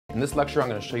In this lecture, I'm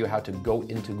going to show you how to go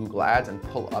into Google Ads and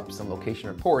pull up some location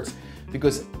reports,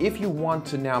 because if you want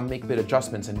to now make bid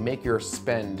adjustments and make your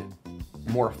spend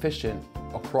more efficient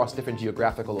across different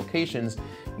geographical locations,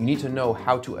 you need to know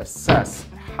how to assess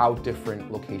how different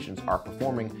locations are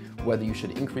performing, whether you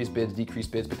should increase bids, decrease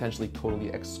bids, potentially totally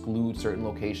exclude certain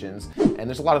locations. And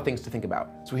there's a lot of things to think about.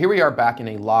 So here we are back in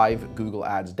a live Google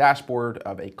Ads dashboard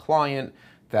of a client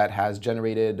that has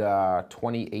generated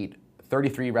 $33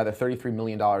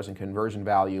 million in conversion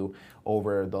value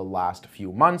over the last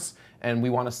few months. And we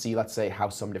want to see, let's say, how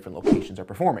some different locations are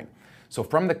performing. So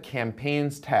from the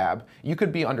campaigns tab, you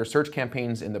could be under search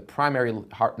campaigns in the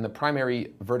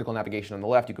primary vertical navigation on the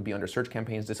left. You could be under search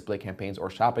campaigns, display campaigns, or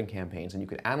shopping campaigns, and you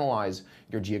could analyze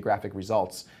your geographic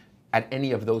results at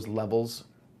any of those levels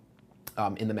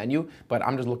in the menu. But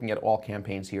I'm just looking at all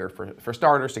campaigns here for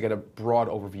starters to get a broad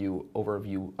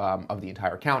overview of the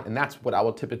entire account, and that's what I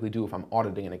will typically do if I'm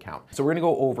auditing an account. So we're going to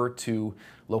go over to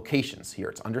locations here.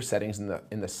 It's under settings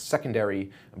in the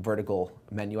secondary vertical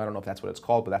menu. I don't know if that's what it's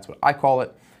called, but that's what I call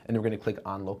it. And we're going to click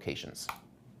on locations.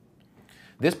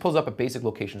 This pulls up a basic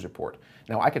locations report.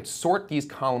 Now I could sort these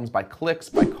columns by clicks,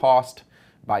 by cost,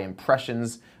 by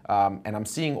impressions, and I'm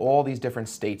seeing all these different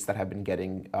states that have been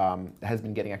getting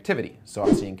activity. So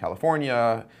I'm seeing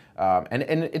California, and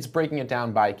it's breaking it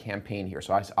down by campaign here.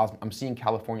 So I'm seeing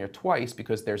California twice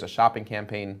because there's a shopping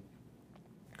campaign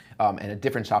and a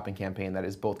different shopping campaign that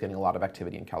is both getting a lot of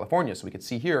activity in California. So we could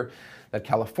see here that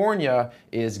California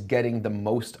is getting the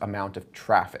most amount of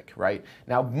traffic, right?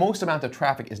 Now, most amount of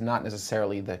traffic is not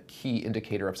necessarily the key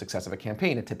indicator of success of a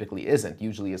campaign. It typically isn't.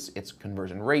 Usually it's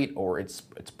conversion rate, or it's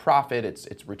profit,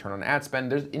 it's return on ad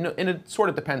spend. And it sort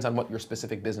of depends on what your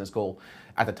specific business goal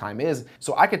at the time is.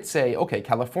 So I could say, okay,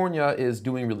 California is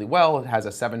doing really well. It has a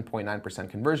 7.9%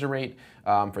 conversion rate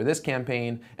for this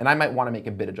campaign, and I might want to make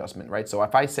a bid adjustment, right? So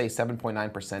if I say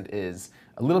 7.9% is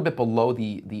a little bit below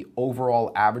the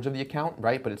overall average of the account,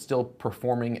 right? But it's still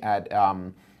performing at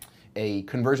a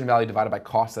conversion value divided by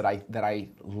cost that I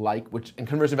like, and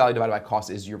conversion value divided by cost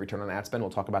is your return on ad spend.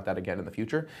 We'll talk about that again in the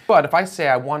future. But if I say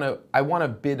I want to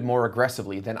bid more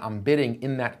aggressively, then I'm bidding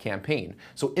in that campaign.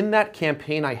 So in that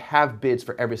campaign, I have bids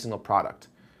for every single product.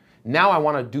 Now I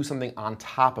want to do something on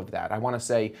top of that. I want to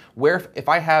say, if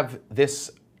I have this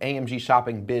AMG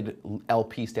shopping bid,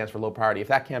 LP stands for low priority, if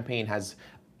that campaign has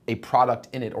a product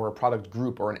in it, or a product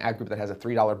group, or an ad group that has a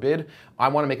 $3 bid, I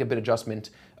want to make a bid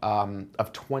adjustment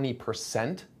of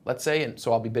 20%, let's say, and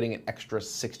so I'll be bidding an extra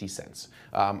 60 cents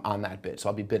on that bid. So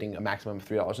I'll be bidding a maximum of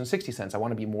 $3.60. I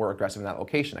want to be more aggressive in that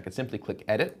location. I could simply click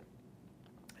edit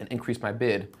and increase my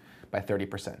bid by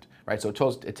 30%, right? So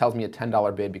it tells me a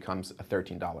 $10 bid becomes a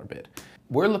 $13 bid.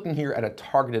 We're looking here at a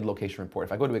targeted location report.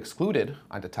 If I go to excluded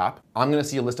on the top, I'm going to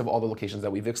see a list of all the locations that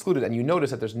we've excluded, and you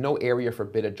notice that there's no area for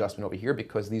bid adjustment over here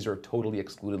because these are totally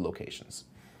excluded locations.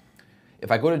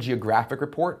 If I go to Geographic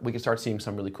Report, we can start seeing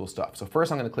some really cool stuff. So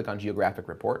first I'm going to click on Geographic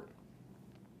Report,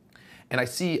 and I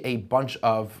see a bunch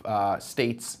of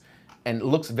states, and it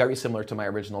looks very similar to my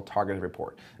original targeted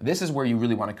report. This is where you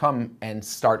really want to come and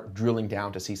start drilling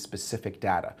down to see specific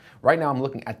data. Right now I'm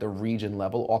looking at the region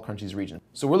level, all countries region.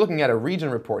 So we're looking at a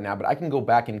region report now, but I can go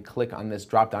back and click on this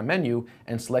drop-down menu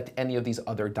and select any of these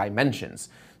other dimensions.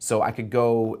 So I could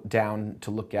go down to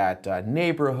look at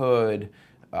neighborhood,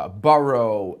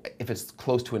 borough, if it's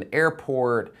close to an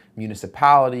airport,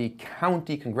 municipality,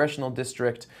 county, congressional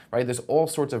district, right? There's all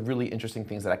sorts of really interesting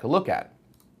things that I could look at.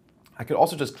 I could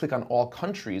also just click on all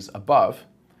countries above,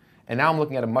 and now I'm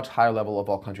looking at a much higher level of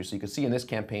all countries. So you can see in this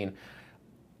campaign,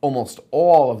 almost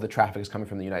all of the traffic is coming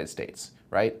from the United States,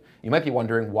 right? You might be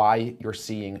wondering why you're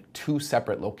seeing two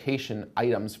separate location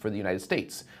items for the United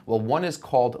States. Well, one is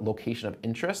called location of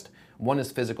interest, one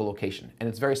is physical location, and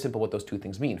it's very simple what those two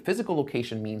things mean. Physical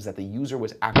location means that the user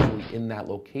was actually in that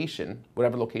location,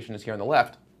 whatever location is here on the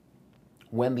left,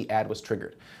 when the ad was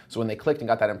triggered. So when they clicked and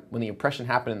got that, when the impression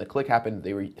happened and the click happened,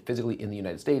 they were physically in the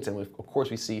United States. And of course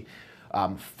we see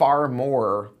far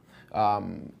more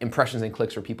impressions and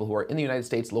clicks for people who are in the United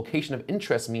States. Location of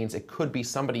interest means it could be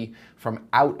somebody from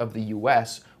out of the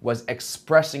US was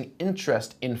expressing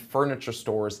interest in furniture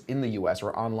stores in the US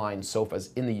or online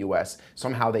sofas in the US.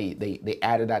 Somehow they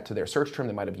added that to their search term.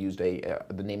 They might have used the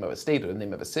name of a state or the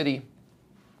name of a city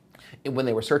when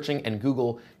they were searching, and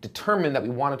Google determined that we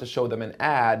wanted to show them an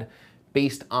ad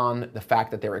based on the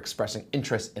fact that they were expressing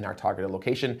interest in our targeted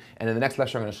location. And in the next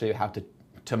lecture, I'm going to show you how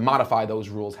to modify those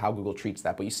rules, how Google treats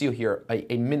that. But you see here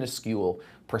a minuscule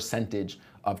percentage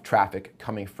of traffic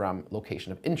coming from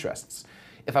location of interests.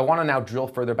 if I want to now drill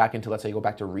further back into, let's say, go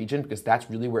back to region, because that's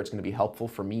really where it's going to be helpful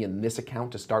for me in this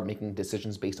account to start making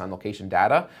decisions based on location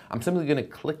data, I'm simply going to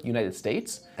click United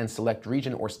States and select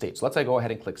region or state. So let's say I go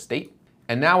ahead and click state.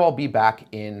 And now I'll be back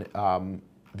in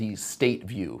the state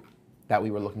view that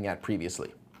we were looking at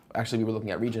previously. Actually, we were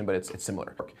looking at region, but it's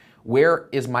similar. Where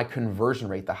is my conversion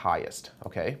rate the highest?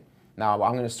 Okay. Now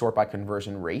I'm going to sort by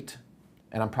conversion rate.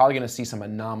 And I'm probably going to see some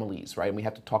anomalies, right? And we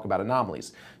have to talk about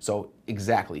anomalies. So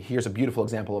exactly, here's a beautiful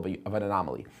example of an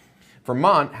anomaly.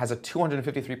 Vermont has a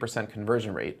 253%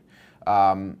 conversion rate,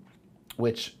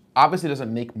 which obviously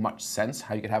doesn't make much sense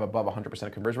how you could have above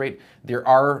 100% conversion rate. There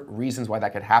are reasons why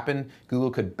that could happen. Google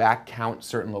could back count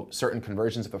certain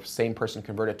conversions if the same person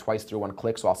converted twice through one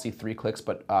click. So I'll see 3 clicks,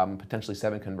 but potentially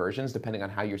 7 conversions, depending on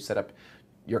how you're set up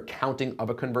your counting of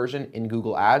a conversion in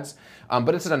Google Ads,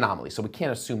 but it's an anomaly, so we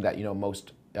can't assume that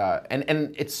most.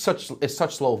 And it's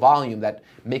such slow volume that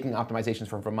making optimizations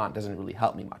for Vermont doesn't really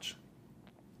help me much.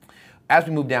 As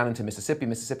we move down into Mississippi,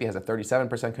 Mississippi has a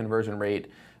 37% conversion rate.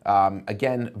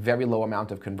 Again, very low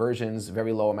amount of conversions,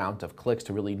 very low amount of clicks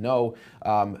to really know.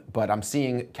 But I'm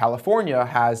seeing California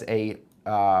has a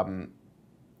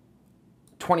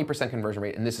 20% conversion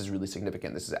rate, and this is really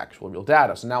significant. This is actual real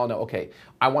data. So now I'll know, okay,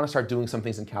 I want to start doing some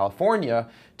things in California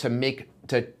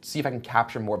to see if I can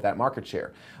capture more of that market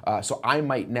share. So I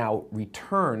might now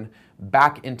return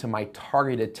back into my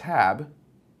targeted tab,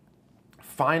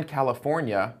 find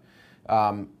California,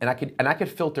 and I could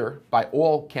filter by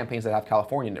all campaigns that have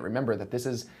California in it. Remember that this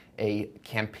is a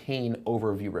campaign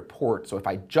overview report. So if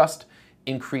I just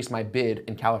increase my bid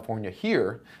in California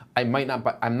here, I'm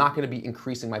not going to be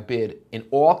increasing my bid in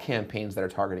all campaigns that are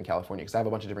targeting California, because I have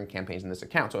a bunch of different campaigns in this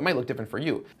account. So it might look different for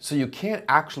you. So you can't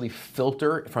actually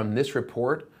filter from this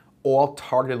report all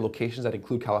targeted locations that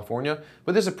include California,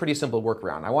 but this is a pretty simple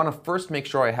workaround. I want to first make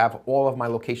sure I have all of my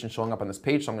locations showing up on this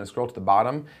page. So I'm going to scroll to the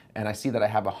bottom, and I see that I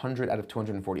have 100 out of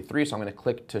 243. So I'm going to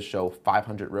click to show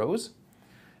 500 rows.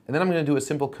 And then I'm going to do a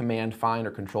simple command find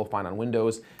or control find on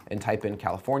Windows and type in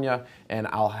California, and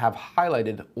I'll have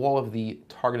highlighted all of the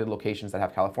targeted locations that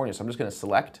have California. So I'm just going to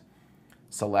select.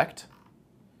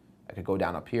 I could go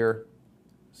down up here,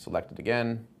 select it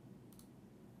again,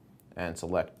 and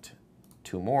select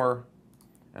 2 more.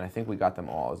 And I think we got them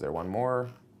all. Is there one more?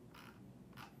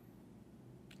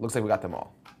 Looks like we got them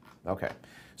all. Okay.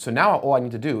 So now all I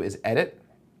need to do is edit,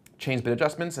 change bid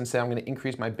adjustments, and say I'm going to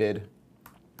increase my bid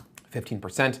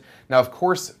 15%. Now, of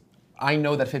course, I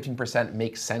know that 15%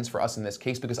 makes sense for us in this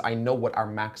case because I know what our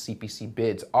max CPC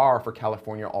bids are for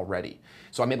California already.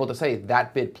 So I'm able to say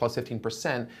that bid plus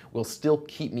 15% will still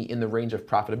keep me in the range of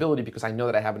profitability because I know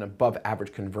that I have an above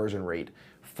average conversion rate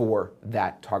for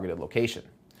that targeted location.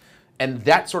 And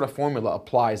that sort of formula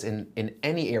applies in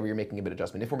any area you're making a bid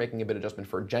adjustment. If we're making a bid adjustment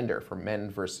for gender, for men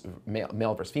versus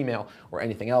male versus female, or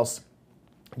anything else,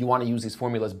 you want to use these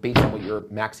formulas based on what your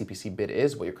max CPC bid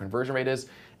is, what your conversion rate is,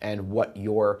 and what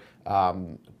your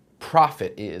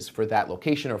profit is for that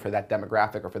location or for that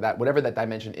demographic or for that whatever that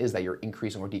dimension is that you're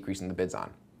increasing or decreasing the bids on.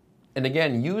 And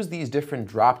again, use these different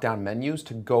drop-down menus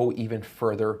to go even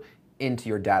further into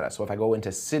your data. So if I go into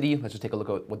city, let's just take a look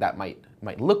at what that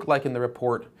might look like in the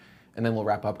report. And then we'll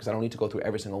wrap up because I don't need to go through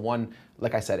every single one.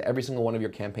 Like I said, every single one of your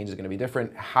campaigns is going to be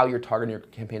different. How you're targeting your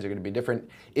campaigns are going to be different.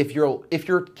 If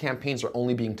your campaigns are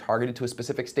only being targeted to a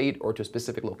specific state or to a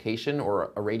specific location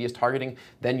or a radius targeting,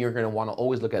 then you're going to want to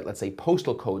always look at, let's say,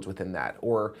 postal codes within that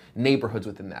or neighborhoods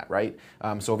within that, right?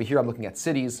 So over here, I'm looking at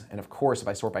cities. And of course, if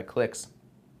I sort by clicks,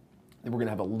 we're going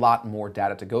to have a lot more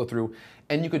data to go through.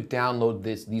 And you could download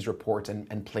these reports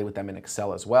and play with them in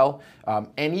Excel as well.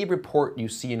 Any report you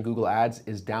see in Google Ads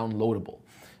is downloadable.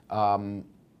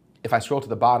 If I scroll to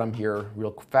the bottom here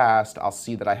real fast, I'll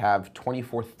see that I have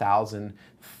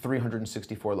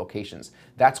 24,364 locations.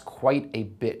 That's quite a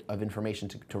bit of information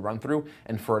to run through.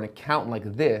 And for an account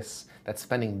like this, that's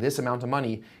spending this amount of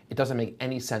money, it doesn't make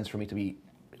any sense for me to be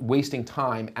wasting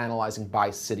time analyzing by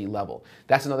city level.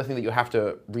 That's another thing that you have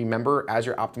to remember as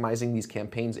you're optimizing these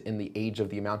campaigns in the age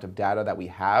of the amount of data that we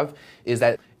have, is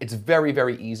that it's very,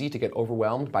 very easy to get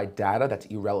overwhelmed by data that's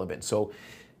irrelevant. So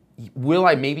will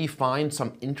I maybe find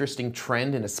some interesting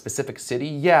trend in a specific city?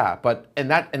 Yeah, but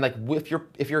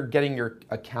if you're getting your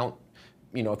account,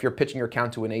 if you're pitching your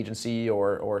account to an agency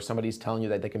or somebody's telling you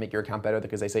that they can make your account better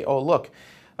because they say, oh, look,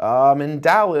 in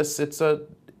Dallas, it's a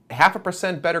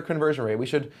 0.5% better conversion rate.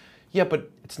 Yeah, but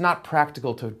it's not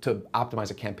practical to optimize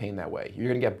a campaign that way. You're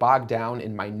going to get bogged down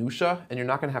in minutia, and you're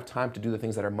not going to have time to do the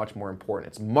things that are much more important.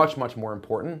 It's much, much more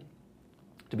important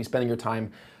to be spending your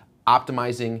time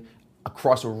optimizing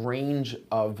across a range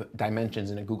of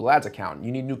dimensions in a Google Ads account.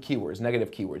 You need new keywords,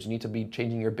 negative keywords. You need to be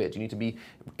changing your bids. You need to be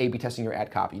A/B testing your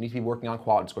ad copy. You need to be working on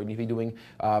quality score. You need to be doing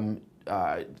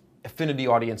affinity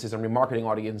audiences and remarketing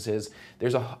audiences.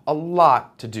 There's a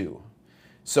lot to do.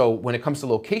 So when it comes to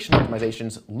location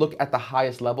optimizations, look at the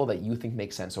highest level that you think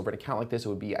makes sense. So for an account like this, it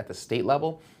would be at the state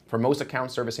level. For most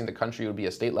accounts servicing the country, it would be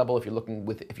a state level. If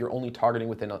you're only targeting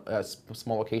within a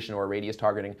small location or a radius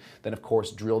targeting, then of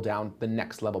course drill down the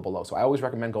next level below. So I always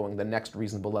recommend going the next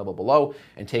reasonable level below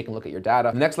and taking a look at your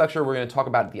data. Next lecture, we're going to talk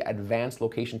about the advanced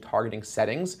location targeting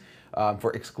settings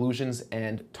for exclusions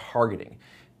and targeting.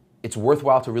 It's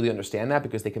worthwhile to really understand that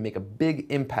because they can make a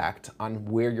big impact on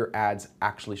where your ads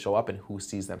actually show up and who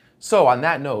sees them. So on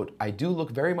that note, I do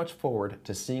look very much forward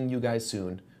to seeing you guys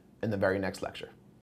soon in the very next lecture.